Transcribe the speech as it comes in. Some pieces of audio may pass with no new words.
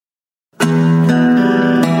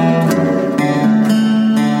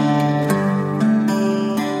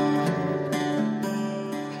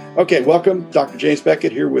Okay, welcome. Dr. James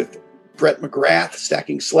Beckett here with Brett McGrath,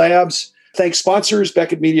 Stacking Slabs. Thanks sponsors,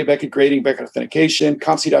 Beckett Media, Beckett Grading, Beckett Authentication,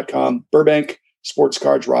 ComC.com, Burbank, Sports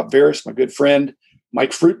Cards, Rob Veras, my good friend,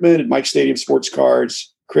 Mike Fruitman at Mike Stadium Sports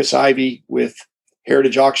Cards, Chris Ivy with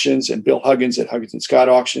Heritage Auctions, and Bill Huggins at Huggins and Scott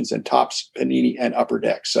Auctions, and Topps, Panini, and Upper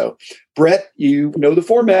Deck. So, Brett, you know the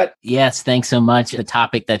format. Yes, thanks so much. A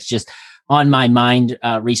topic that's just on my mind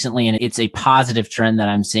recently, and it's a positive trend that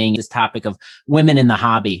I'm seeing, this topic of women in the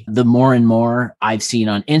hobby. The more and more I've seen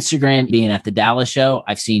on Instagram, being at the Dallas show,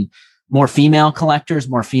 I've seen more female collectors,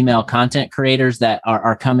 more female content creators that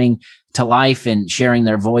are coming to life and sharing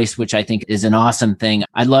their voice, which I think is an awesome thing.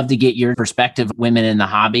 I'd love to get your perspective, women in the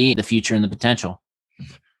hobby, the future and the potential.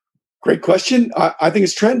 Great question. I think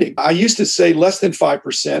it's trending. I used to say less than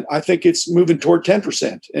 5%. I think it's moving toward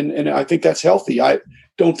 10%. And I think that's healthy. I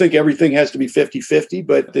don't think everything has to be 50-50,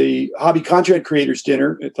 but the Hobby Content Creators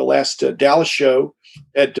Dinner at the last Dallas show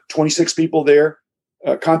had 26 people there,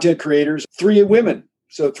 content creators, 3 women.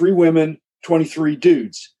 So 3 women, 23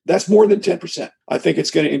 dudes. That's more than 10%. I think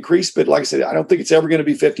it's going to increase. But like I said, I don't think it's ever going to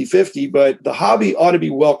be 50-50, but the hobby ought to be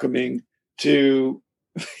welcoming to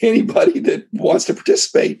anybody that wants to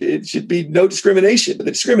participate. It should be no discrimination. The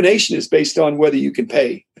discrimination is based on whether you can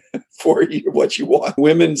pay for what you want.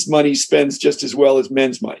 Women's money spends just as well as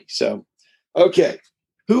men's money. So, okay.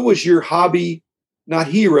 Who was your hobby, not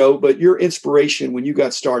hero, but your inspiration when you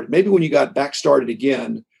got started? Maybe when you got back started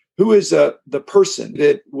again, who is the person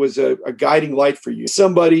that was a guiding light for you?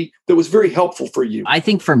 Somebody that was very helpful for you? I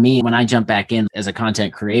think for me, when I jumped back in as a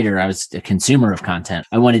content creator, I was a consumer of content.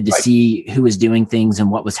 I wanted to see who was doing things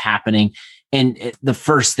and what was happening. And the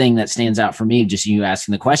first thing that stands out for me, just you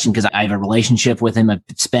asking the question, because I have a relationship with him. I've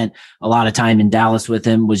spent a lot of time in Dallas with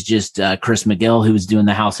him, was just Chris McGill, who was doing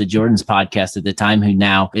the House of Jordans podcast at the time, who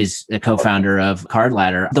now is a co-founder of Card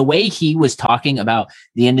Ladder. The way he was talking about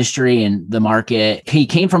the industry and the market, he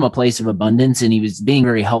came from a place of abundance, and he was being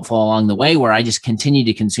very helpful along the way, where I just continued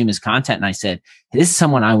to consume his content. And I said, this is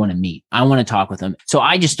someone I want to meet. I want to talk with him. So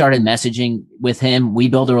I just started messaging with him. We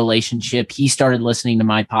built a relationship. He started listening to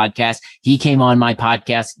my podcast. He came on my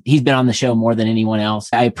podcast. He's been on the show more than anyone else.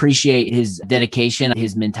 I appreciate his dedication,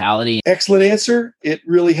 his mentality. Excellent answer. It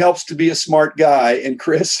really helps to be a smart guy. And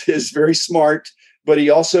Chris is very smart, but he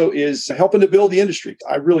also is helping to build the industry.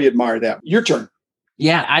 I really admire that. Your turn.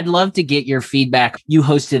 Yeah, I'd love to get your feedback. You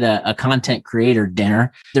hosted a content creator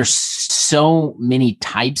dinner. There's so many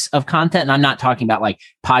types of content. And I'm not talking about like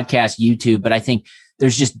podcast, YouTube, but I think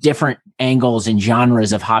there's just different angles and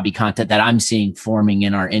genres of hobby content that I'm seeing forming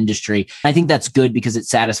in our industry. I think that's good because it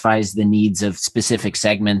satisfies the needs of specific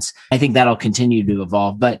segments. I think that'll continue to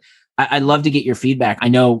evolve, but I'd love to get your feedback. I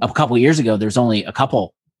know a couple of years ago, there's only a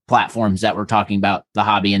couple platforms that were talking about the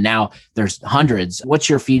hobby, and now there's hundreds. What's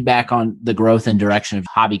your feedback on the growth and direction of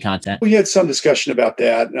hobby content? We had some discussion about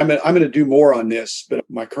that. I'm going to do more on this, but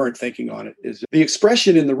my current thinking on it is the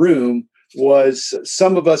expression in the room was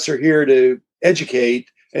some of us are here to educate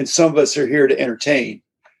and some of us are here to entertain.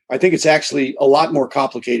 I think it's actually a lot more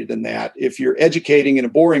complicated than that. If you're educating in a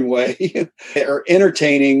boring way or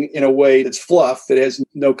entertaining in a way that's fluff, that has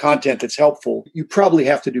no content that's helpful, you probably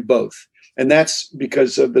have to do both. And that's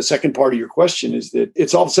because of the second part of your question, is that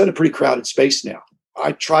it's all of a sudden a pretty crowded space now.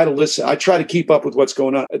 I try to listen. I try to keep up with what's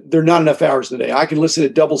going on. There are not enough hours in the day. I can listen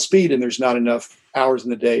at double speed, and there's not enough hours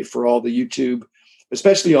in the day for all the YouTube,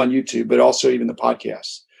 especially on YouTube, but also even the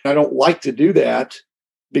podcasts. I don't like to do that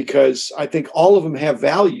because I think all of them have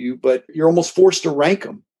value, but you're almost forced to rank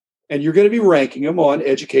them. And you're going to be ranking them on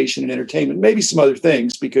education and entertainment, maybe some other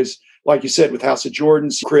things, because like you said, with House of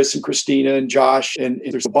Jordans, Chris and Christina and Josh, and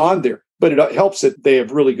there's a bond there. But it helps that they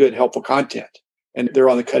have really good, helpful content and they're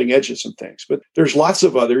on the cutting edge of some things. But there's lots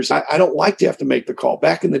of others. I don't like to have to make the call.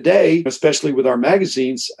 Back in the day, especially with our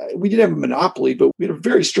magazines, we didn't have a monopoly, but we had a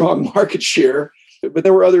very strong market share. But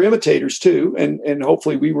there were other imitators too. And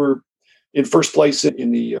hopefully we were in first place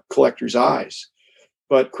in the collector's eyes.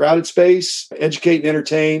 But crowded space, educate and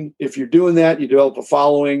entertain. If you're doing that, you develop a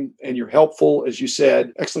following and you're helpful, as you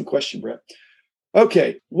said. Excellent question, Brett.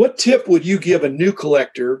 Okay. What tip would you give a new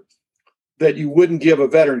collector that you wouldn't give a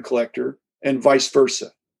veteran collector, and vice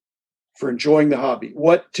versa, for enjoying the hobby?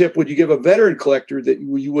 What tip would you give a veteran collector that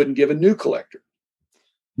you wouldn't give a new collector?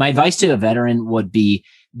 My advice to a veteran would be,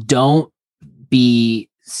 don't be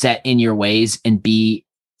set in your ways and be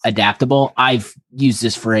adaptable. I've used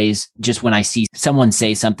this phrase just when I see someone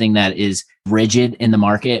say something that is rigid in the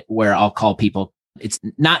market, where I'll call people It's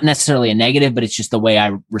not necessarily a negative, but it's just the way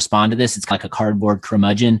I respond to this. It's like a cardboard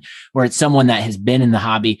curmudgeon, where it's someone that has been in the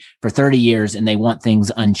hobby for 30 years and they want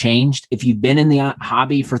things unchanged. If you've been in the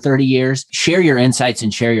hobby for 30 years, share your insights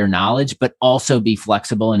and share your knowledge, but also be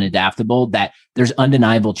flexible and adaptable, that there's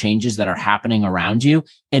undeniable changes that are happening around you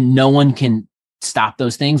and no one can stop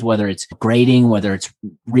those things, whether it's grading, whether it's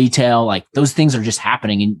retail, like those things are just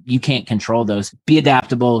happening and you can't control those. Be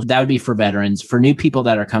adaptable. That would be for veterans. For new people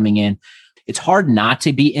that are coming in, it's hard not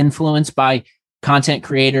to be influenced by content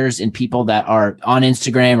creators and people that are on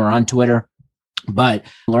Instagram or on Twitter, but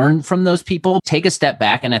learn from those people, take a step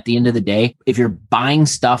back. And at the end of the day, if you're buying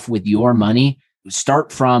stuff with your money,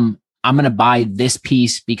 start from, I'm going to buy this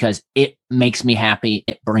piece because it makes me happy.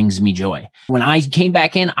 It brings me joy. When I came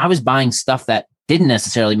back in, I was buying stuff that didn't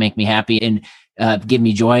necessarily make me happy and give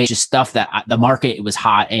me joy, just stuff that the market, it was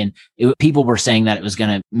hot and people were saying that it was going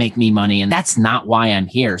to make me money. And that's not why I'm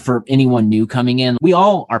here. For anyone new coming in, we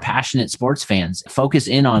all are passionate sports fans. Focus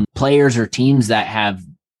in on players or teams that have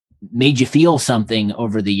made you feel something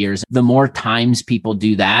over the years. The more times people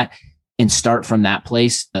do that and start from that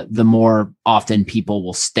place, the more often people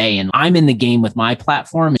will stay. And I'm in the game with my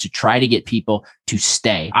platform to try to get people to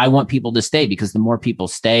stay. I want people to stay because the more people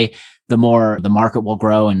stay, the more the market will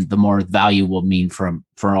grow and the more value will mean for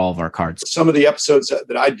all of our cards. Some of the episodes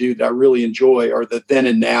that I do that I really enjoy are the then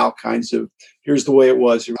and now kinds of, here's the way it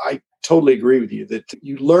was. I totally agree with you that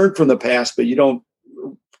you learn from the past, but you don't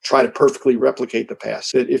try to perfectly replicate the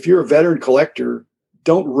past. That if you're a veteran collector,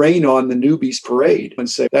 don't rain on the newbies parade and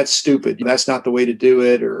say, that's stupid. That's not the way to do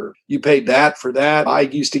it. Or you paid that for that. I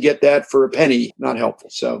used to get that for a penny. Not helpful.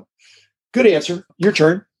 So good answer. Your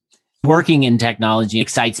turn. Working in technology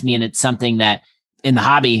excites me. And it's something that in the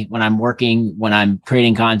hobby, when I'm working, when I'm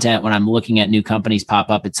creating content, when I'm looking at new companies pop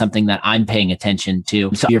up, it's something that I'm paying attention to.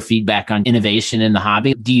 So your feedback on innovation in the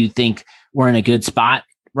hobby, do you think we're in a good spot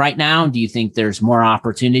right now? Do you think there's more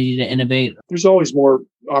opportunity to innovate? There's always more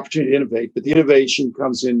opportunity to innovate, but the innovation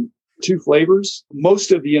comes in two flavors.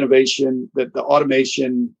 Most of the innovation, that the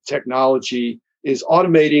automation technology is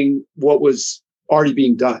automating what was already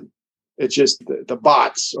being done. It's just the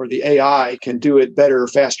bots or the AI can do it better,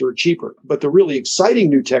 faster, or cheaper. But the really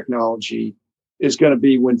exciting new technology is going to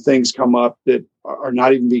be when things come up that are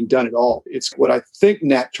not even being done at all. It's what I think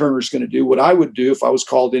Nat Turner's going to do. What I would do if I was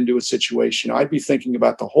called into a situation, I'd be thinking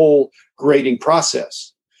about the whole grading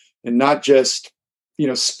process and not just,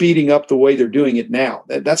 speeding up the way they're doing it now.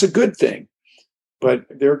 That's a good thing. But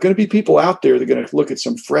there are going to be people out there that are going to look at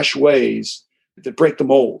some fresh ways that break the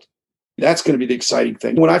mold. That's going to be the exciting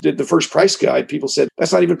thing. When I did the first price guide, people said,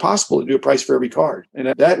 that's not even possible to do a price for every card. And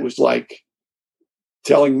that was like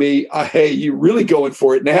telling me, hey, you're really going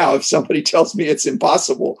for it now if somebody tells me it's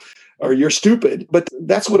impossible or you're stupid. But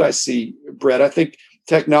that's what I see, Brett. I think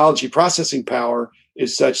technology processing power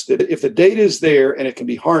is such that if the data is there and it can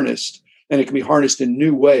be harnessed, and it can be harnessed in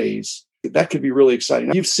new ways, that could be really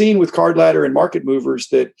exciting. You've seen with Card Ladder and Market Movers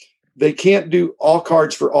that they can't do all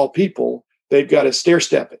cards for all people. They've got to stair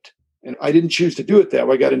step it. And I didn't choose to do it that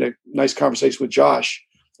way. I got in a nice conversation with Josh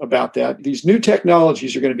about that. These new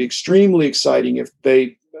technologies are going to be extremely exciting if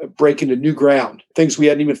they break into new ground, things we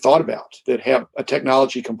hadn't even thought about that have a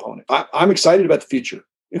technology component. I'm excited about the future.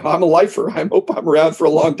 I'm a lifer. I hope I'm around for a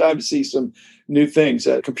long time to see some new things.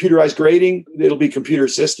 Computerized grading, it'll be computer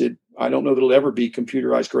assisted. I don't know that it'll ever be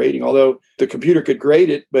computerized grading, although the computer could grade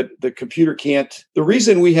it, but the computer can't. The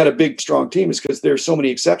reason we had a big, strong team is because there's so many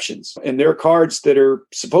exceptions. And there are cards that are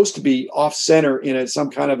supposed to be off center in some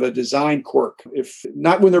kind of a design quirk, if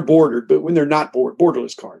not when they're bordered, but when they're not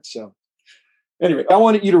borderless cards. So anyway, I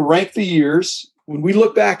wanted you to rank the years. When we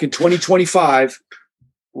look back in 2025,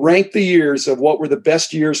 rank the years of what were the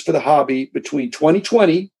best years for the hobby between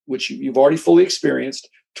 2020, which you've already fully experienced,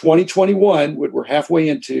 2021, what we're halfway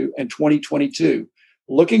into, and 2022.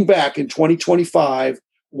 Looking back in 2025,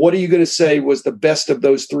 what are you going to say was the best of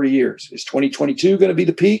those 3 years? Is 2022 going to be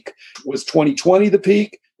the peak? Was 2020 the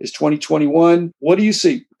peak? Is 2021? What do you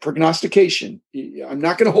see? Prognostication. I'm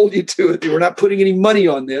not going to hold you to it. We're not putting any money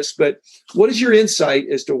on this, but what is your insight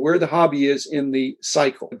as to where the hobby is in the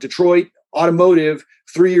cycle? Detroit automotive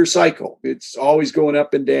 3-year cycle. It's always going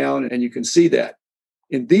up and down, and you can see that.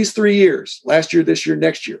 In these 3 years, last year, this year,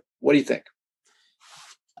 next year, what do you think?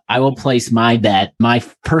 I will place my bet, my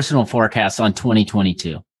personal forecast on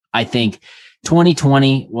 2022. I think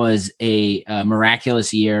 2020 was a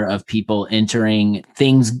miraculous year of people entering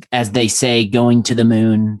things, as they say, going to the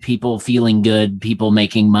moon, people feeling good, people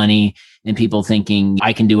making money, and people thinking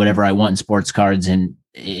I can do whatever I want in sports cards. And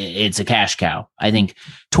it's a cash cow. I think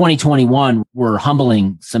 2021, we're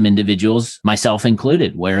humbling some individuals, myself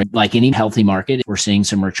included, where like any healthy market, we're seeing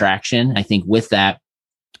some retraction. I think with that,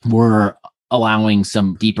 we're allowing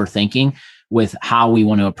some deeper thinking with how we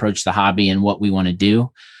want to approach the hobby and what we want to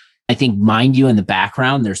do. I think, mind you, in the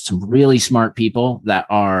background, there's some really smart people that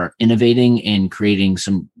are innovating and creating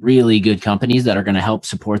some really good companies that are going to help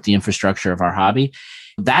support the infrastructure of our hobby.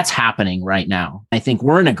 That's happening right now. I think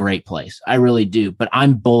we're in a great place. I really do. But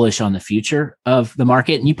I'm bullish on the future of the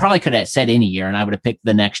market. And you probably could have said any year, and I would have picked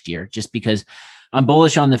the next year just because I'm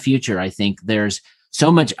bullish on the future. I think there's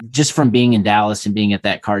so much, just from being in Dallas and being at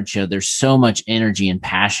that card show, there's so much energy and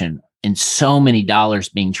passion and so many dollars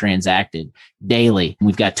being transacted daily.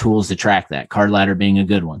 We've got tools to track that, Card Ladder being a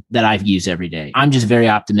good one that I've used every day. I'm just very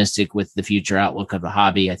optimistic with the future outlook of the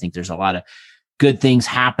hobby. I think there's a lot of good things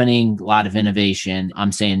happening, a lot of innovation.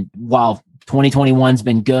 I'm saying while 2021's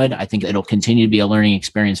been good, I think it'll continue to be a learning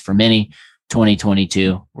experience for many.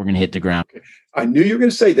 2022, we're going to hit the ground. Okay. I knew you were going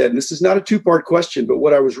to say that. And this is not a two-part question, but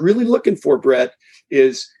what I was really looking for, Brett,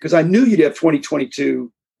 is because I knew you'd have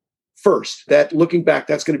 2022 first, that looking back,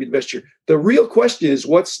 that's going to be the best year. The real question is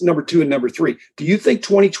what's number 2 and number 3? Do you think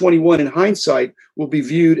 2021 in hindsight will be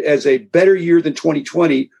viewed as a better year than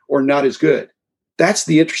 2020 or not as good? That's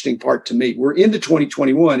the interesting part to me. We're into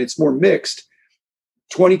 2021. It's more mixed.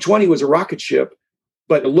 2020 was a rocket ship,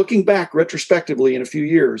 but looking back retrospectively in a few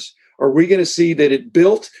years, are we going to see that it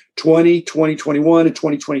built 2021, and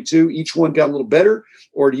 2022? Each one got a little better?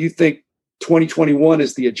 Or do you think 2021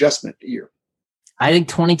 is the adjustment year? I think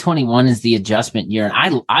 2021 is the adjustment year.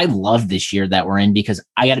 And I love this year that we're in because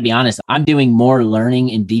I got to be honest, I'm doing more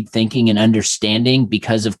learning and deep thinking and understanding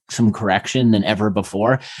because of some correction than ever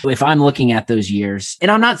before. If I'm looking at those years,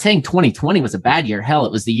 and I'm not saying 2020 was a bad year. Hell,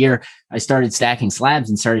 it was the year I started stacking slabs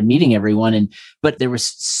and started meeting everyone. But there was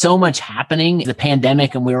so much happening, the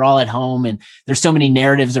pandemic, and we were all at home. And there's so many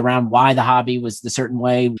narratives around why the hobby was the certain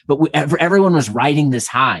way. But everyone was riding this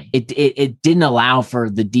high. It didn't allow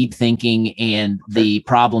for the deep thinking and the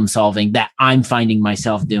problem solving that I'm finding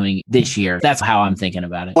myself doing this year. That's how I'm thinking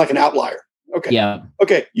about it. Like an outlier. Okay. Yeah.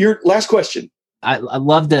 Okay. Your last question. I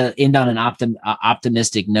love to end on an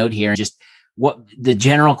optimistic note here. Just what the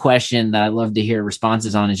general question that I love to hear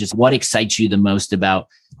responses on is just what excites you the most about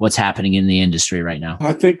what's happening in the industry right now?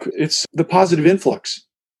 I think it's the positive influx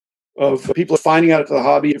of people finding out of the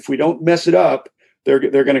hobby. If we don't mess it up, they're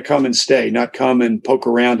going to come and stay, not come and poke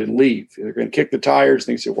around and leave. They're going to kick the tires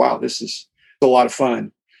and they say, wow, this is a lot of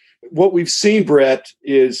fun. What we've seen, Brett,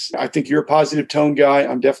 is I think you're a positive tone guy.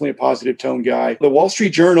 I'm definitely a positive tone guy. The Wall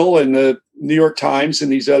Street Journal and the New York Times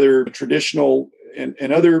and these other traditional and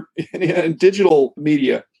other and digital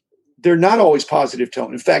media, they're not always positive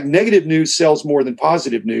tone. In fact, negative news sells more than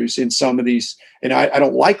positive news in some of these. And I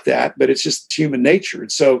don't like that, but it's just human nature.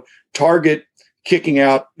 And so Target kicking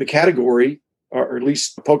out the category, or at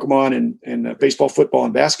least Pokemon and baseball, football,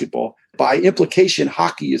 and basketball. By implication,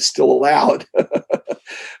 hockey is still allowed.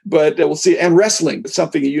 But we'll see. And wrestling,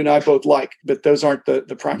 something that you and I both like, but those aren't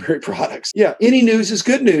the primary products. Yeah, any news is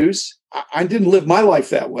good news. I didn't live my life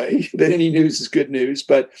that way, that any news is good news.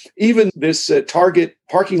 But even this Target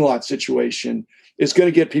parking lot situation is going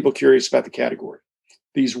to get people curious about the category.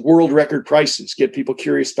 These world record prices get people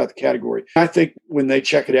curious about the category. I think when they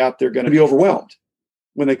check it out, they're going to be overwhelmed.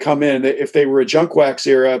 When they come in, if they were a junk wax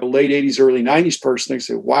era, a late 80s, early 90s person, they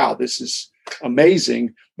say, wow, this is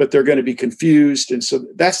amazing, but they're going to be confused. And so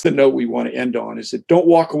that's the note we want to end on, is that don't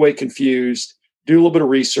walk away confused. Do a little bit of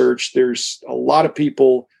research. There's a lot of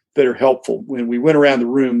people that are helpful. When we went around the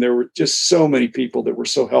room, there were just so many people that were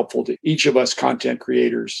so helpful to each of us content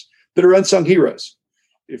creators that are unsung heroes.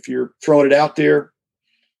 If you're throwing it out there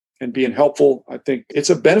and being helpful, I think it's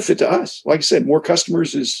a benefit to us. Like I said, more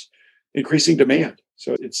customers is increasing demand.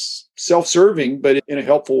 So it's self-serving, but in a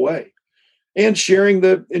helpful way, and sharing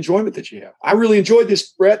the enjoyment that you have. I really enjoyed this,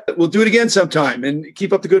 Brett. We'll do it again sometime, and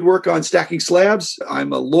keep up the good work on Stacking Slabs.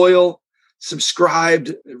 I'm a loyal,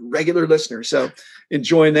 subscribed, regular listener. So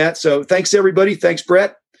enjoying that. So thanks, everybody. Thanks,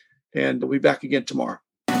 Brett. And we'll be back again tomorrow.